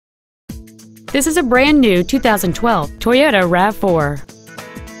This is a brand new 2012 Toyota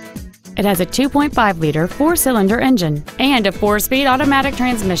Rav4. It has a 2.5-liter four-cylinder engine and a 4-speed automatic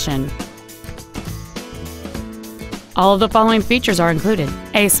transmission. All of the following features are included: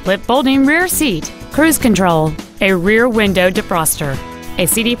 a split folding rear seat, cruise control, a rear window defroster, a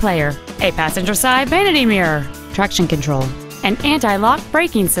CD player, a passenger side vanity mirror, traction control, an anti-lock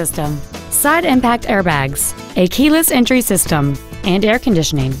braking system, side impact airbags, a keyless entry system, and air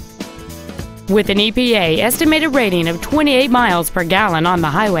conditioning. With an EPA estimated rating of 28 miles per gallon on the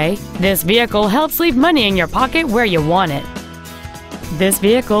highway, this vehicle helps leave money in your pocket where you want it. This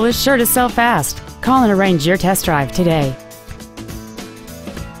vehicle is sure to sell fast. Call and arrange your test drive today.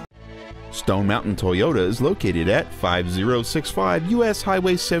 Stone Mountain Toyota is located at 5065 US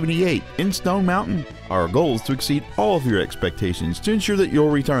Highway 78 in Stone Mountain. Our goal is to exceed all of your expectations to ensure that you'll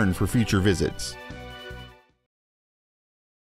return for future visits.